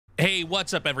Hey,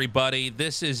 what's up, everybody?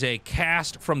 This is a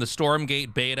cast from the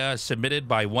Stormgate beta submitted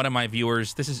by one of my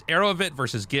viewers. This is Aerovit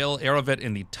versus Gil. Aerovit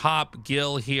in the top,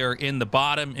 Gil here in the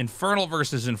bottom. Infernal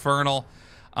versus Infernal.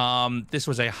 This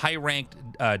was a high-ranked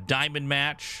diamond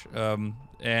match,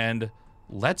 and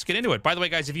let's get into it. By the way,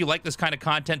 guys, if you like this kind of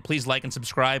content, please like and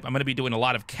subscribe. I'm going to be doing a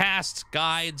lot of casts,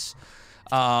 guides,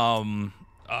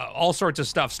 all sorts of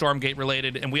stuff Stormgate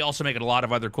related, and we also make a lot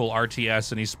of other cool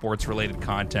RTS and esports related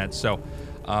content, so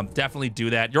definitely do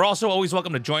that. You're also always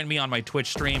welcome to join me on my Twitch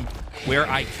stream where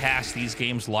I cast these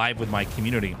games live with my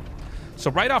community.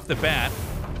 So right off the bat,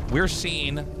 we're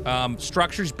seeing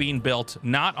structures being built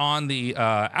not on the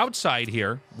outside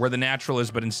here where the natural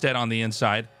is, but instead on the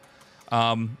inside.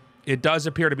 It does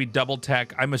appear to be double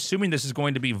tech. I'm assuming this is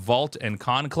going to be Vault and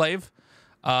Conclave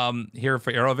here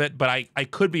for Aerovit, but I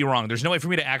could be wrong. There's no way for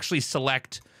me to actually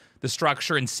select the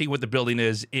structure and see what the building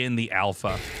is in the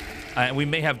alpha. And we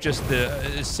may have just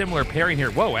the similar pairing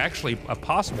here. Whoa, actually a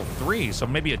possible 3, so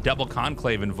maybe a double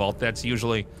Conclave in Vault. That's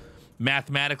usually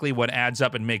mathematically what adds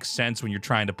up and makes sense when you're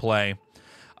trying to play.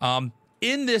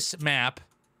 In this map,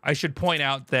 I should point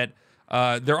out that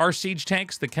there are siege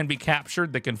tanks that can be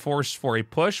captured that can force for a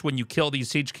push. When you kill these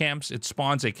siege camps, it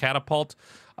spawns a catapult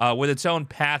with its own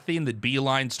pathing that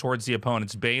beelines towards the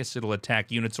opponent's base. It'll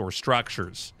attack units or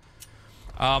structures.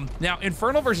 Now,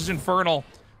 Infernal versus Infernal,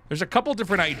 there's a couple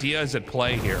different ideas at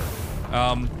play here.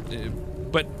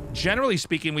 But generally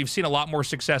speaking, we've seen a lot more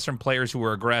success from players who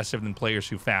are aggressive than players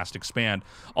who fast expand.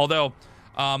 Although,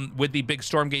 with the big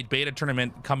Stormgate beta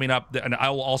tournament coming up, and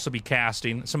I will also be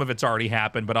casting, some of it's already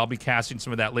happened, but I'll be casting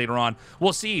some of that later on.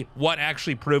 We'll see what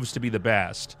actually proves to be the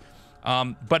best.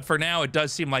 But for now, it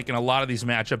does seem like in a lot of these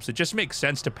matchups, it just makes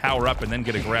sense to power up and then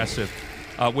get aggressive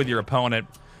with your opponent.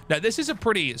 Now, this is a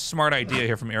pretty smart idea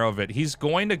here from Aerovit. He's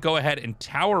going to go ahead and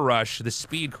tower rush the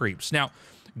speed creeps. Now,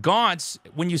 Gaunts,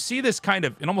 when you see this kind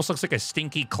of, it almost looks like a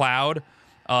stinky cloud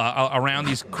around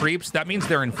these creeps, that means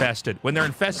they're infested. When they're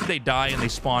infested, they die and they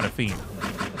spawn a fiend.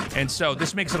 And so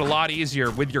this makes it a lot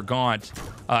easier with your Gaunt,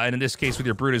 and in this case with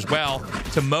your Brute as well,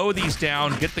 to mow these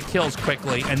down, get the kills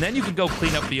quickly, and then you can go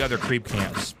clean up the other creep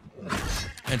camps.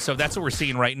 And so that's what we're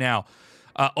seeing right now.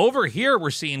 Over here, we're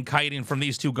seeing kiting from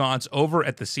these two Gaunts over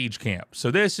at the siege camp.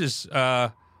 So this is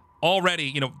already,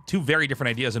 you know, two very different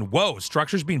ideas. And whoa,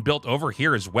 structures being built over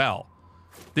here as well.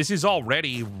 This is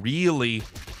already really,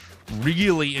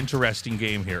 really interesting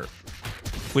game here.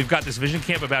 We've got this vision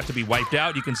camp about to be wiped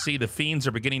out. You can see the fiends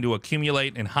are beginning to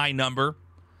accumulate in high number.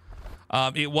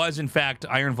 It was, in fact,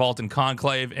 Iron Vault and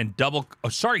Conclave and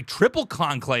triple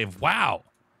Conclave. Wow.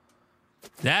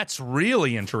 That's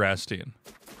really interesting.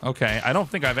 Okay, I don't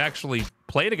think I've actually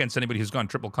played against anybody who's gone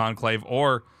triple Conclave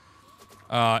or,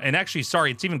 and actually, sorry,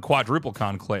 it's even quadruple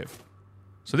Conclave.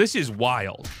 So this is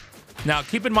wild. Now,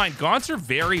 keep in mind, Gaunts are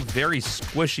very, very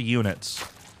squishy units.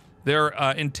 They're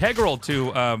integral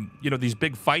to, you know, these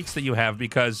big fights that you have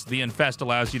because the Infest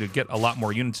allows you to get a lot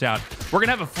more units out. We're going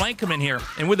to have a flank come in here,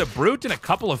 and with a Brute and a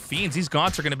couple of Fiends, these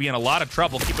Gaunts are going to be in a lot of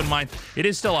trouble. Keep in mind, it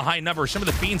is still a high number. Some of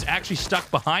the Fiends actually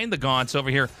stuck behind the Gaunts over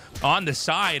here on the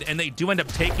side, and they do end up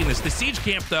taking this. The Siege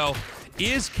Camp, though,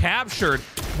 is captured,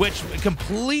 which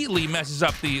completely messes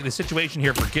up the situation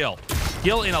here for Gil.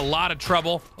 Gil in a lot of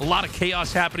trouble, a lot of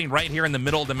chaos happening right here in the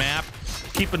middle of the map.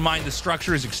 Keep in mind the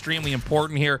structure is extremely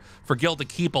important here for Gil to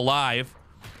keep alive.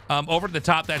 Over to the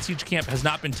top, that siege camp has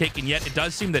not been taken yet. It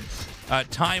does seem that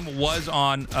time was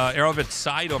on Aerovit's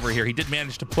side over here. He did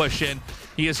manage to push in.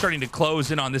 He is starting to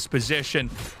close in on this position.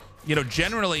 You know,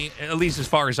 generally, at least as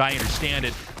far as I understand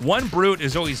it, one Brute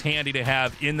is always handy to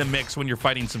have in the mix when you're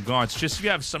fighting some Gaunts, just so you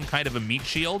have some kind of a meat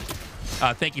shield.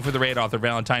 Thank you for the raid, Author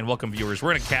Valentine. Welcome, viewers.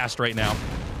 We're in a cast right now.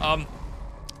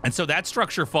 And so that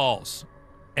structure falls.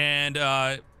 And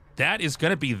that is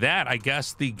going to be that. I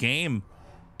guess the game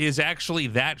is actually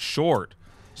that short.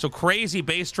 So crazy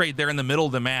base trade there in the middle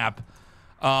of the map.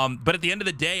 But at the end of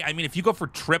the day, I mean, if you go for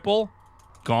triple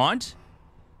Gaunt,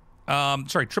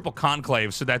 triple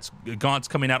Conclave, so that's Gaunt's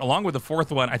coming out along with the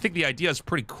fourth one. I think the idea is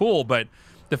pretty cool, but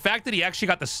the fact that he actually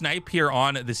got the snipe here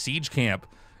on the siege camp,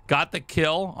 got the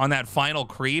kill on that final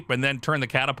creep, and then turned the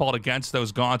catapult against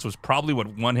those Gaunts was probably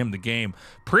what won him the game.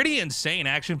 Pretty insane,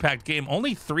 action-packed game.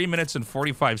 Only 3 minutes and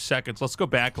 45 seconds. Let's go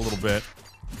back a little bit.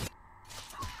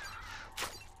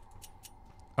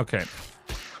 Okay.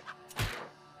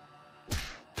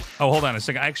 Oh, hold on a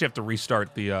second. I actually have to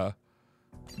restart the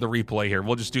replay here.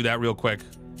 We'll just do that real quick.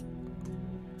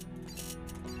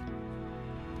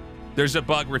 There's a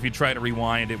bug where if you try to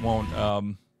rewind, it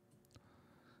won't...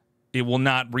 it will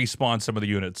not respawn some of the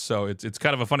units. So it's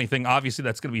kind of a funny thing. Obviously,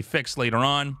 that's going to be fixed later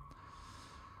on.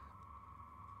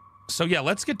 So, yeah,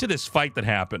 let's get to this fight that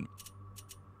happened.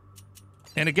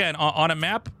 And again, on a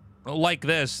map like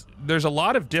this, there's a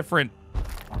lot of different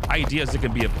ideas that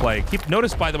can be at play.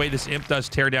 Notice, by the way, this imp does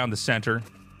tear down the center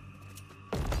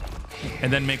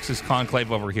and then makes his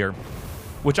conclave over here,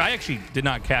 which I actually did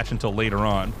not catch until later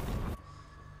on.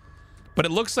 But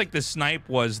it looks like the snipe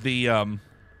was the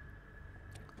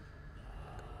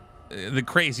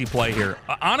crazy play here.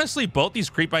 Honestly, both these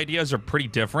creep ideas are pretty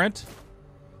different.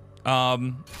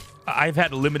 I've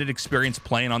had limited experience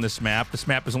playing on this map. This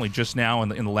map is only just now in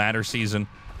the latter season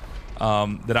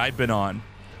that I've been on.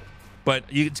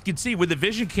 But you can see with the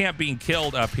vision camp being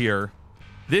killed up here,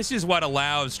 this is what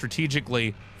allows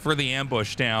strategically for the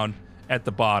ambush down at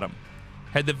the bottom.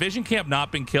 Had the vision camp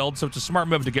not been killed, so it's a smart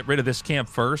move to get rid of this camp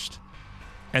first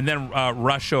and then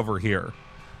rush over here.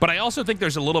 But I also think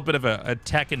there's a little bit of a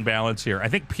tech imbalance here. I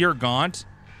think pure Gaunt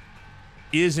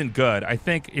isn't good. I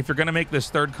think if you're going to make this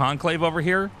third conclave over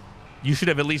here, you should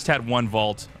have at least had one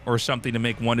vault or something to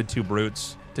make 1 to 2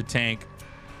 brutes to tank.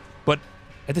 But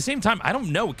at the same time, I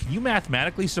don't know. Can you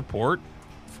mathematically support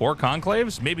 4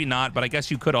 conclaves? Maybe not, but I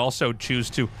guess you could also choose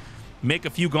to make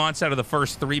a few gaunts out of the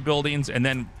first 3 buildings and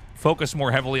then focus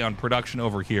more heavily on production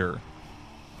over here.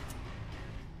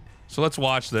 So let's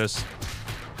watch this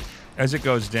as it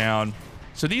goes down.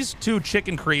 So these 2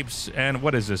 chicken creeps, and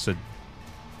what is this?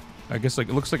 I guess like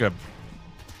it looks like a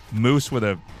moose with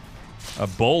a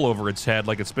bowl over its head,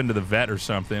 like it's been to the vet or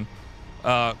something.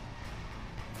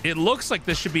 It looks like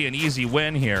this should be an easy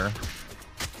win here.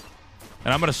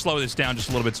 And I'm going to slow this down just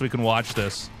a little bit so we can watch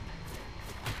this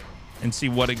and see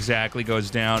what exactly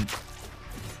goes down.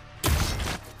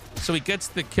 So he gets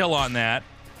the kill on that.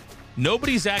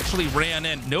 Nobody's actually ran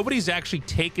in. Nobody's actually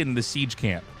taken the siege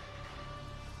camp.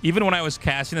 Even when I was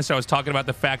casting this, I was talking about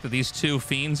the fact that these 2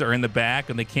 fiends are in the back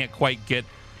and they can't quite get...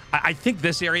 I think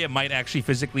this area might actually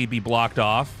physically be blocked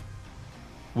off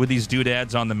with these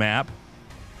doodads on the map.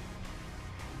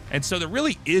 And so there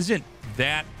really isn't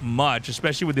that much,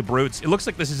 especially with the brutes. It looks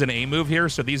like this is an A move here,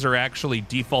 so these are actually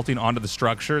defaulting onto the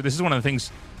structure. This is one of the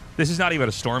things... This is not even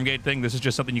a Stormgate thing. This is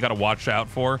just something you got to watch out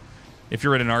for if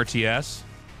you're in an RTS.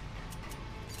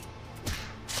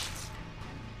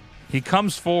 He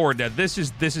comes forward. Now, this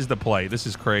is the play. This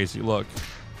is crazy. Look.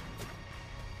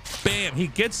 Bam! He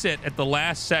gets it at the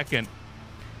last second.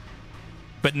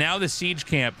 But now the siege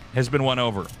camp has been won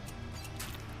over.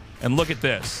 And look at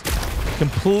this.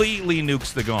 Completely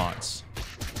nukes the gaunts.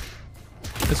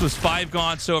 This was 5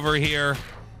 gaunts over here.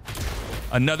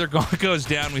 Another gaunt goes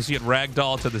down. We see it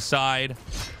ragdoll to the side.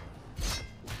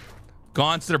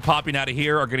 Gaunts that are popping out of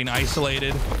here are getting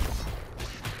isolated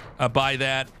by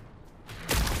that.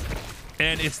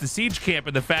 And it's the siege camp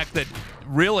and the fact that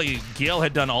really Gale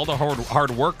had done all the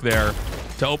hard work there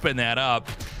to open that up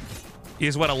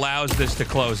is what allows this to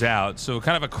close out. So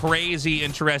kind of a crazy,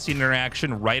 interesting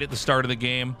interaction right at the start of the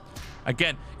game.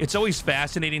 Again, it's always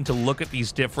fascinating to look at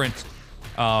these different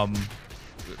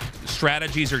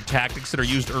strategies or tactics that are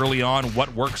used early on,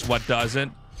 what works, what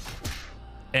doesn't,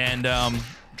 and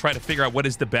try to figure out what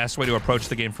is the best way to approach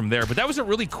the game from there. But that was a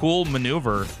really cool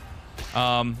maneuver.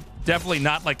 Definitely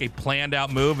not like a planned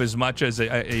out move as much as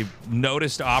a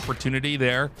noticed opportunity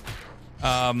there.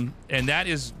 And that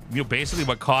is, you know, basically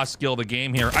what cost Gil the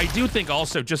game here. I do think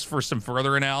also, just for some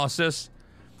further analysis,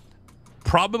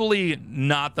 probably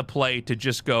not the play to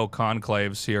just go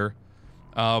conclaves here.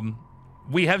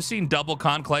 We have seen double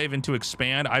conclave into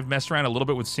expand. I've messed around a little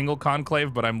bit with single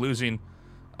conclave, but I'm losing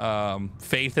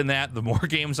faith in that the more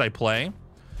games I play.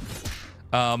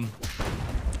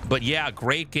 But yeah,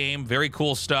 great game. Very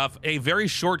cool stuff. A very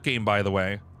short game, by the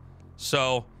way.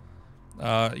 So,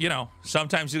 you know,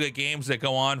 sometimes you get games that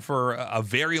go on for a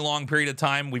very long period of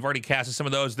time. We've already casted some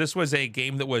of those. This was a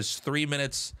game that was 3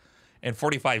 minutes and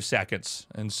 45 seconds.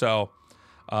 And so,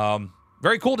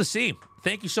 very cool to see.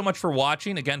 Thank you so much for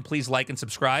watching. Again, please like and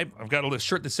subscribe. I've got a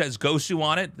shirt that says Gosu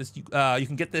on it. This, you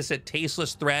can get this at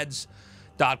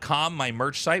tastelessthreads.com, my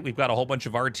merch site. We've got a whole bunch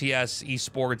of RTS,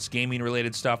 esports,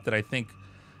 gaming-related stuff that I think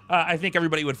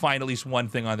everybody would find at least one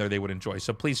thing on there they would enjoy.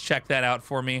 So please check that out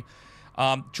for me.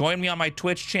 Join me on my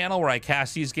Twitch channel where I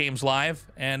cast these games live.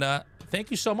 And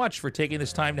thank you so much for taking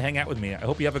this time to hang out with me. I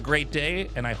hope you have a great day,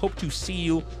 and I hope to see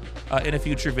you in a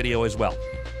future video as well.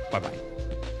 Bye-bye.